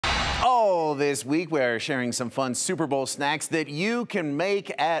Oh, this week we're sharing some fun Super Bowl snacks that you can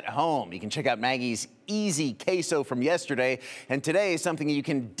make at home. You can check out Maggie's Easy Queso from yesterday, and today something you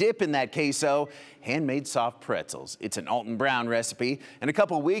can dip in that queso, handmade soft pretzels. It's an Alton Brown recipe, and a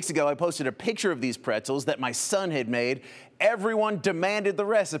couple weeks ago I posted a picture of these pretzels that my son had made. Everyone demanded the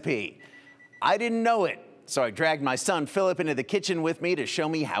recipe. I didn't know it, so I dragged my son Philip into the kitchen with me to show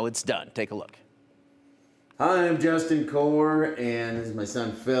me how it's done. Take a look. Hi, I'm Justin Corr, and this is my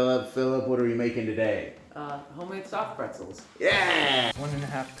son Philip. Philip, what are we making today? Homemade soft pretzels. Yeah!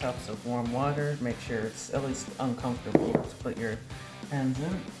 1.5 cups of warm water. Make sure it's at least uncomfortable to put your hands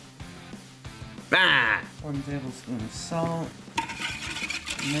in. Ah! 1 tablespoon of salt.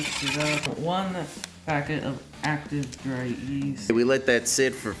 Mix it up. 1 packet of active dry yeast. We let that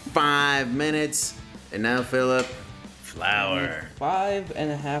sit for 5 minutes, and now Philip, flour.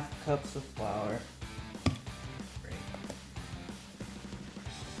 5.5 cups of flour.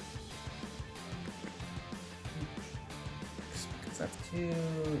 That's 2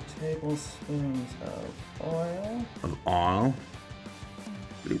 tablespoons of oil. Of oil.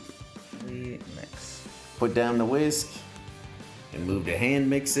 We mix. Put down the whisk and move to hand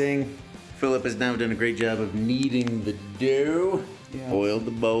mixing. Philip has now done a great job of kneading the dough. Yeah. Oil the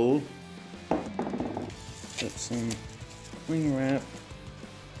bowl. Put some cling wrap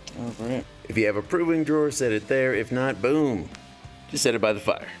over it. If you have a proving drawer, set it there. If not, boom, just set it by the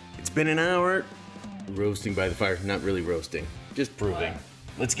fire. It's been an hour. Roasting by the fire, not really roasting, just proving.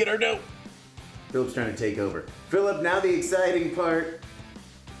 Let's get our dough. Philip's trying to take over. Philip, now the exciting part.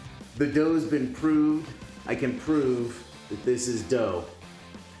 The dough's been proved. I can prove that this is dough.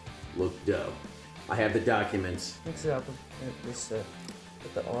 Look, dough. I have the documents. Mix it up with this,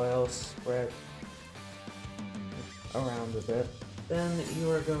 with the oil spread around a bit. Then you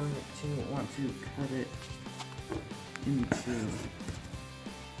are going to want to cut it into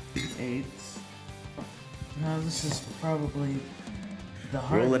 8s. Now this is probably the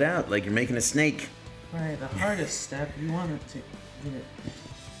hardest. Roll it out like you're making a snake. Right, the hardest step. You want it to get it.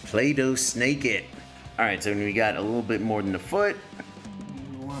 Play-Doh snake it. All right, so we got a little bit more than a foot.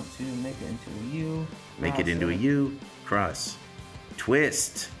 You want to make it into a U. Make it into a U. Cross.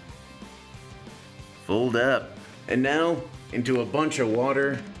 Twist. Fold up. And now into a bunch of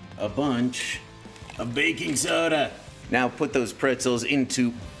water, a bunch of baking soda. Now put those pretzels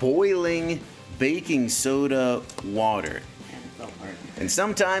into boiling baking soda water. And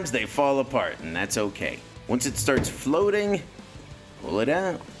sometimes they fall apart, and that's okay. Once it starts floating, pull it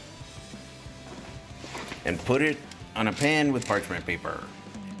out and put it on a pan with parchment paper.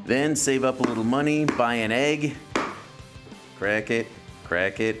 Then save up a little money, buy an egg, crack it,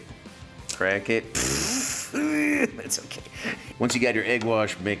 crack it, crack it. That's okay. Once you got your egg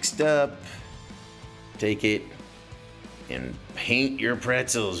wash mixed up, take it and paint your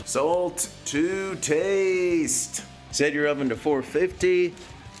pretzels. Salt to taste. Set your oven to 450.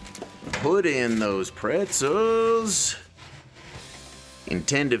 Put in those pretzels. In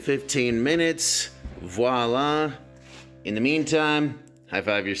 10 to 15 minutes, voila. In the meantime, high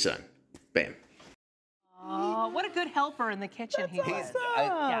five your son. Bam. Oh, what a good helper in the kitchen he was.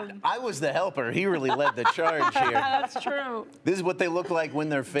 I was the helper. He really led the charge here. That's true. This is what they look like when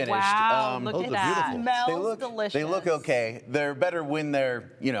they're finished. Wow, look at that. Smells delicious. They look okay. They're better when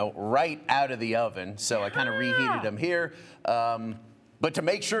they're, you know, right out of the oven. So I kind of reheated them here. But to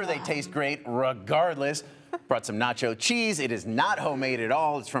make sure they taste great regardless, brought some nacho cheese. It is not homemade at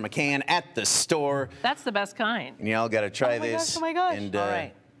all. It's from a can at the store. That's the best kind. And y'all got to try this. Oh my gosh. And all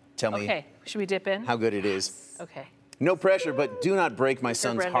right. tell me okay, should we dip in? how good it is. Okay. No pressure, but do not break my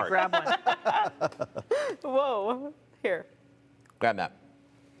son's Brenda, heart. grab one. Whoa. Here. Grab that.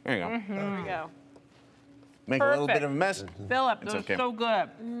 There you go. There we go. Make a little bit of a mess. Philip, It's this okay. is so good.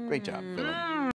 Great job, Philip.